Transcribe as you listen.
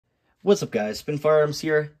What's up, guys? Spin Firearms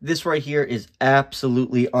here. This right here is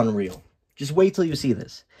absolutely unreal. Just wait till you see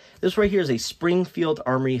this. This right here is a Springfield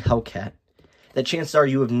Armory Hellcat that chances are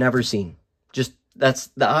you have never seen. The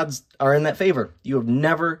odds are in that favor. You have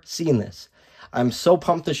never seen this. I'm so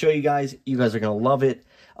pumped to show you guys. You guys are going to love it.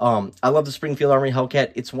 I love the Springfield Armory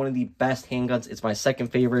Hellcat. It's one of the best handguns. It's my second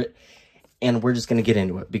favorite. And we're just going to get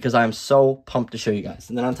into it because I'm so pumped to show you guys.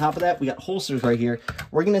 And then on top of that, we got holsters right here.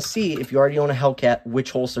 We're going to see if you already own a Hellcat, which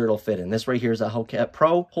holster it'll fit in. This right here is a Hellcat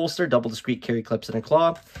Pro holster, double discreet carry clips and a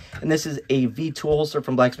claw. And this is a V2 holster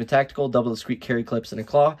from Blacksmith Tactical, double discreet carry clips and a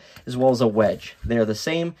claw, as well as a wedge. They're the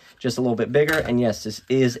same, just a little bit bigger. And yes, this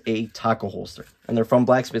is a taco holster. And they're from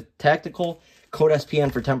Blacksmith Tactical. Code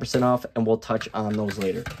SPN for 10% off, and we'll touch on those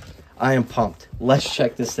later. I am pumped. Let's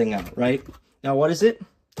check this thing out, right? Now, what is it?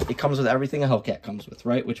 It comes with everything a Hellcat comes with,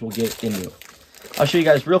 right? Which we'll get into. I'll show you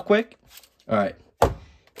guys real quick. All right.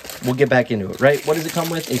 We'll get back into it, right? What does it come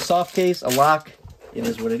with? A soft case, a lock. It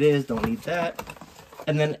is what it is. Don't need that.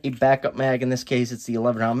 And then a backup mag. In this case, it's the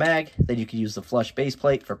 11-round mag. Then you can use the flush base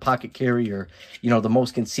plate for pocket carry or, you know, the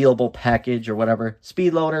most concealable package or whatever.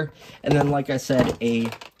 Speed loader. And then, like I said, a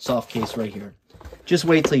soft case right here. Just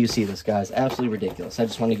wait till you see this, guys. Absolutely ridiculous. I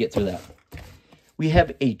just want to get through that. We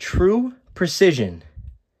have a true precision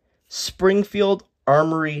Springfield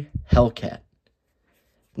Armory Hellcat.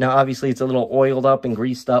 Now, obviously, it's a little oiled up and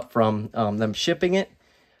greased up from them shipping it.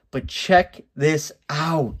 But check this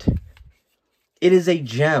out. It is a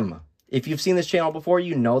gem. If you've seen this channel before,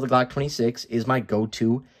 you know the Glock 26 is my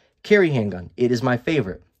go-to carry handgun. It is my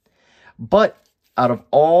favorite. But out of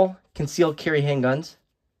all concealed carry handguns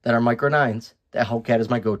that are Micro 9s, the Hellcat is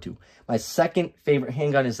my go-to. My second favorite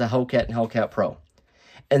handgun is the Hellcat and Hellcat Pro.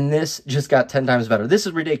 And this just got 10 times better. This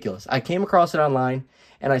is ridiculous. I came across it online,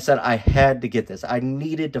 and I said I had to get this. I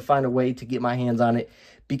needed to find a way to get my hands on it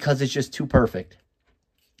because it's just too perfect.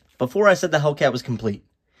 Before I said the Hellcat was complete.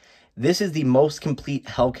 This is the most complete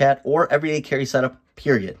Hellcat or everyday carry setup,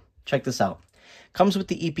 period. Check this out. Comes with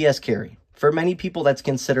the EPS carry. For many people, that's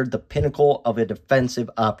considered the pinnacle of a defensive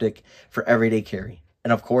optic for everyday carry.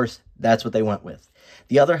 And of course, that's what they went with.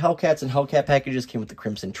 The other Hellcats and Hellcat packages came with the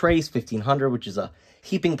Crimson Trace 1500, which is a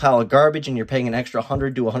heaping pile of garbage, and you're paying an extra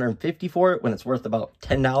 $100 to $150 for it when it's worth about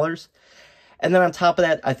 $10. And then on top of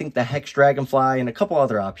that, I think the Hex Dragonfly and a couple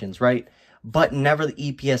other options, right? But never the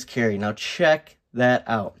EPS carry. Now check that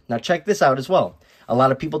out. Now check this out as well. A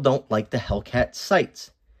lot of people don't like the Hellcat sights.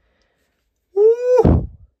 Woo!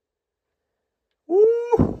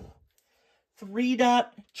 Woo!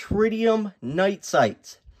 3-dot tritium night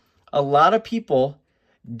sights. A lot of people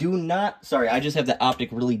do not... Sorry, I just have the optic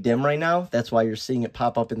really dim right now. That's why you're seeing it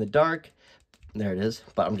pop up in the dark. There it is.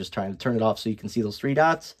 But I'm just trying to turn it off so you can see those 3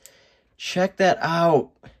 dots. Check that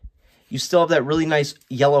out. You still have that really nice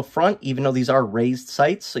yellow front, even though these are raised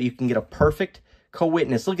sights, so you can get a perfect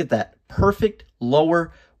co-witness. Look at that. Perfect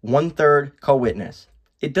lower 1/3 co-witness.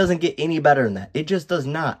 It doesn't get any better than that. It just does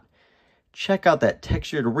not. Check out that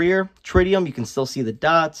textured rear. Tritium, you can still see the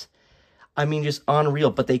dots. I mean, just unreal.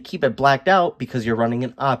 But they keep it blacked out because you're running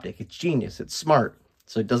an optic. It's genius. It's smart.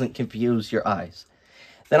 So it doesn't confuse your eyes.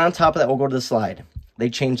 Then on top of that, we'll go to the slide. They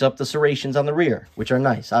changed up the serrations on the rear, which are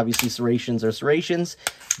nice. Obviously, serrations are serrations.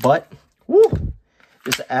 But, woo,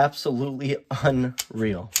 just absolutely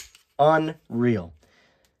unreal. Unreal.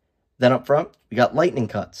 Then up front, we got lightning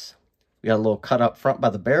cuts. We got a little cut up front by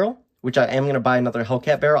the barrel, which I am going to buy another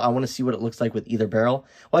Hellcat barrel. I want to see what it looks like with either barrel.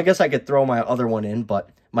 Well, I guess I could throw my other one in, but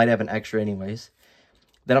might have an extra anyways.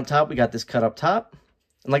 Then up top, we got this cut up top.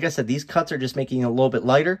 And like I said, these cuts are just making it a little bit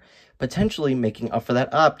lighter, potentially making up for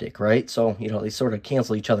that optic, right? So, you know, they sort of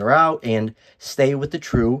cancel each other out and stay with the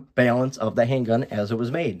true balance of the handgun as it was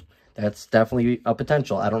made. That's definitely a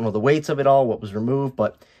potential. I don't know the weights of it all, what was removed,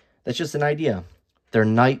 but that's just an idea. They're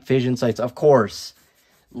night vision sights, of course.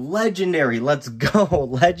 Legendary. Let's go.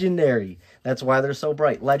 Legendary. That's why they're so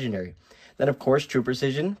bright. Legendary. Then, of course, True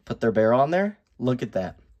Precision put their barrel on there. Look at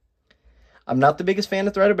that. I'm not the biggest fan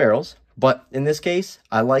of threaded barrels, but in this case,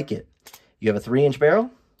 I like it. You have a 3-inch barrel.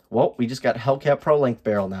 Well, we just got Hellcat Pro length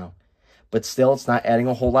barrel now. But still, it's not adding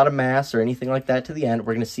a whole lot of mass or anything like that to the end.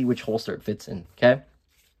 We're going to see which holster it fits in, okay?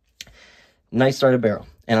 Nice threaded barrel.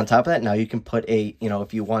 And on top of that, now you can put a, you know,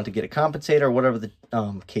 if you want to get a compensator or whatever the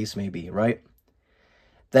case may be, right?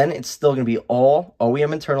 Then it's still going to be all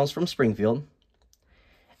OEM internals from Springfield.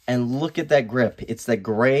 And look at that grip. It's that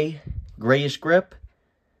grayish grip.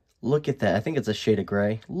 Look at that. I think it's a shade of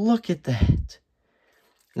gray. Look at that.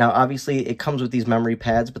 Now, obviously, it comes with these memory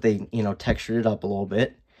pads, but they, you know, textured it up a little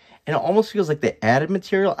bit. And it almost feels like they added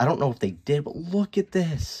material. I don't know if they did, but look at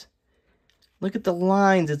this. Look at the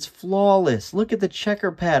lines. It's flawless. Look at the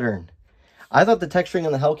checker pattern. I thought the texturing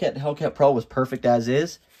on the Hellcat Pro was perfect as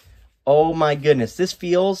is. Oh my goodness, this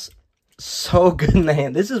feels so good in the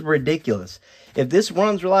hand. This is ridiculous. If this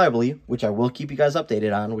runs reliably, which I will keep you guys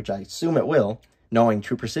updated on, which I assume it will, knowing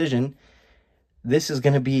True Precision, this is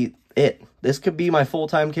going to be it. This could be my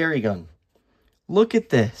full-time carry gun. Look at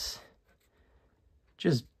this.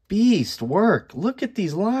 Just beast work. Look at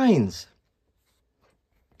these lines.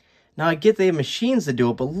 Now, I get they have machines to do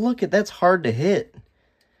it, but look at that's hard to hit.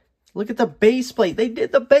 Look at the base plate. They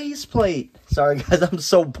did the base plate. Sorry, guys. I'm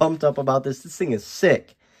so pumped up about this. This thing is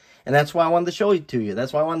sick. And that's why I wanted to show it to you.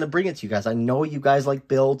 That's why I wanted to bring it to you guys. I know you guys like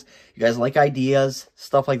builds. You guys like ideas.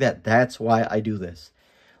 Stuff like that. That's why I do this.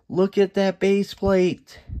 Look at that base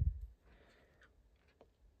plate.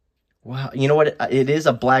 Wow. You know what? It is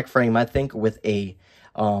a black frame, I think, with a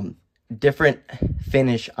different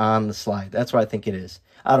finish on the slide. That's what I think it is.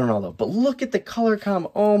 I don't know, though. But look at the color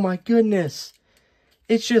combo. Oh, my goodness.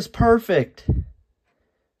 It's just perfect.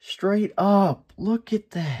 Straight up. Look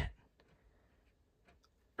at that.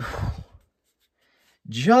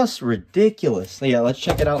 Just ridiculous. So yeah, let's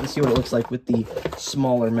check it out and see what it looks like with the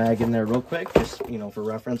smaller mag in there real quick. Just, you know, for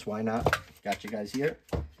reference, why not? Got you guys here.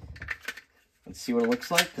 Let's see what it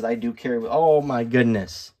looks like, because I do carry... Oh, my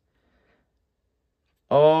goodness.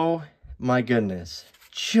 Oh, my goodness.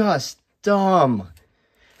 Just dumb.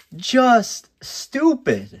 Just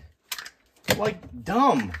stupid. Like,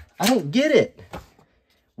 dumb. I don't get it.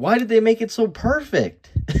 Why did they make it so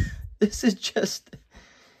perfect? This is just...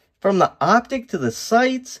 From the optic to the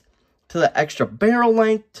sights, to the extra barrel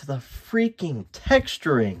length, to the freaking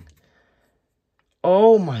texturing.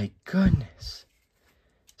 Oh my goodness.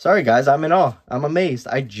 Sorry guys, I'm in awe. I'm amazed.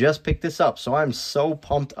 I just picked this up, so I'm so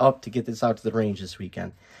pumped up to get this out to the range this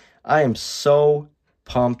weekend. I am so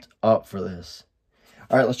pumped up for this.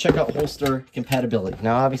 All right, let's check out holster compatibility.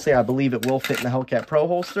 Now, obviously, I believe it will fit in the Hellcat Pro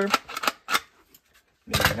holster.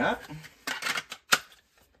 Maybe not.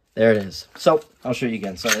 There it is. So, I'll show you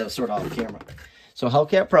again. Sorry, that was sort of off camera. So,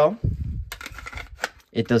 Hellcat Pro,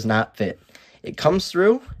 it does not fit. It comes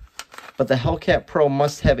through, but the Hellcat Pro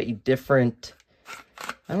must have a different...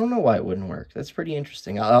 I don't know why it wouldn't work. That's pretty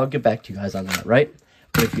interesting. I'll get back to you guys on that, right?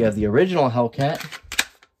 But if you have the original Hellcat,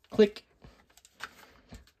 click.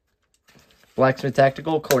 Blacksmith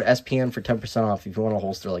Tactical, code SPN for 10% off if you want a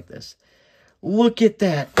holster like this. Look at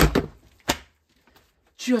that.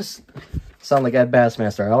 Just... Sound like Ed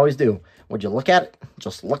Bassmaster. I always do. Would you look at it?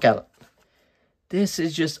 Just look at it. This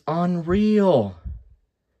is just unreal.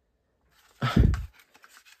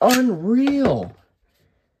 Unreal.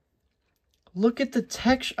 Look at the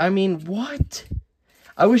texture. I mean, what?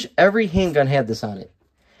 I wish every handgun had this on it.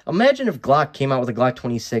 Imagine if Glock came out with a Glock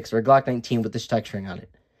 26 or a Glock 19 with this texturing on it.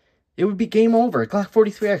 It would be game over. Glock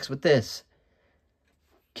 43X with this.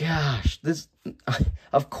 Gosh, this...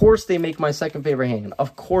 Of course they make my second favorite handgun.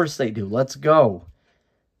 Of course they do. Let's go.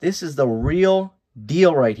 This is the real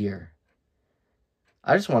deal right here.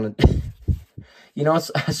 I just want to... You know,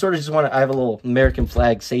 I sort of just want to... I have a little American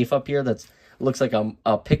flag safe up here that's looks like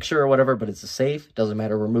a picture or whatever, but it's a safe. Doesn't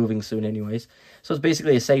matter. We're moving soon anyways. So it's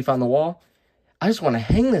basically a safe on the wall. I just want to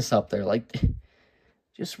hang this up there. Like,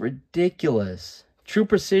 just ridiculous. True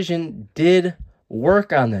Precision did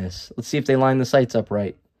work on this. Let's see if they line the sights up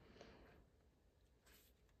right.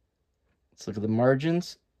 Let's look at the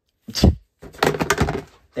margins.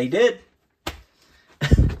 They did.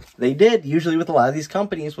 They did. Usually with a lot of these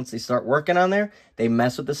companies, once they start working on there, they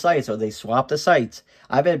mess with the sights or they swap the sights.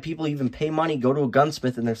 I've had people even pay money, go to a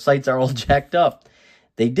gunsmith, and their sights are all jacked up.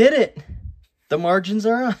 They did it. The margins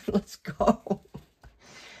are on. Let's go.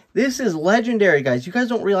 This is legendary, guys. You guys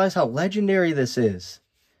don't realize how legendary this is.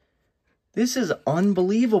 This is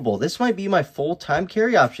unbelievable. This might be my full-time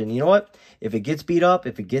carry option. You know what? If it gets beat up,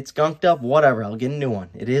 if it gets gunked up, whatever, I'll get a new one.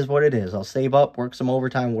 It is what it is. I'll save up, work some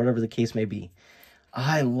overtime, whatever the case may be.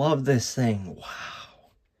 I love this thing.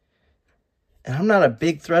 Wow. And I'm not a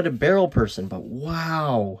big threaded barrel person, but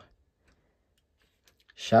wow.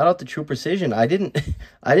 Shout out to True Precision. I didn't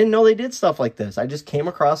know they did stuff like this. I just came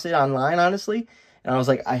across it online, honestly, and I was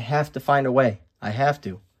like, I have to find a way. I have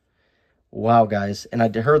to. Wow, guys. And I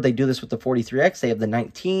heard they do this with the 43X. They have the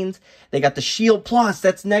 19s. They got the Shield Plus.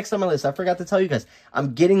 That's next on my list. I forgot to tell you guys.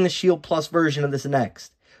 I'm getting the Shield Plus version of this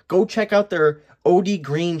next. Go check out their OD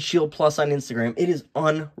Green Shield Plus on Instagram. It is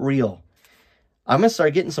unreal. I'm going to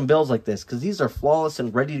start getting some builds like this because these are flawless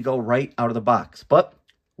and ready to go right out of the box. But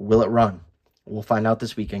will it run? We'll find out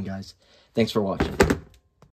this weekend, guys. Thanks for watching.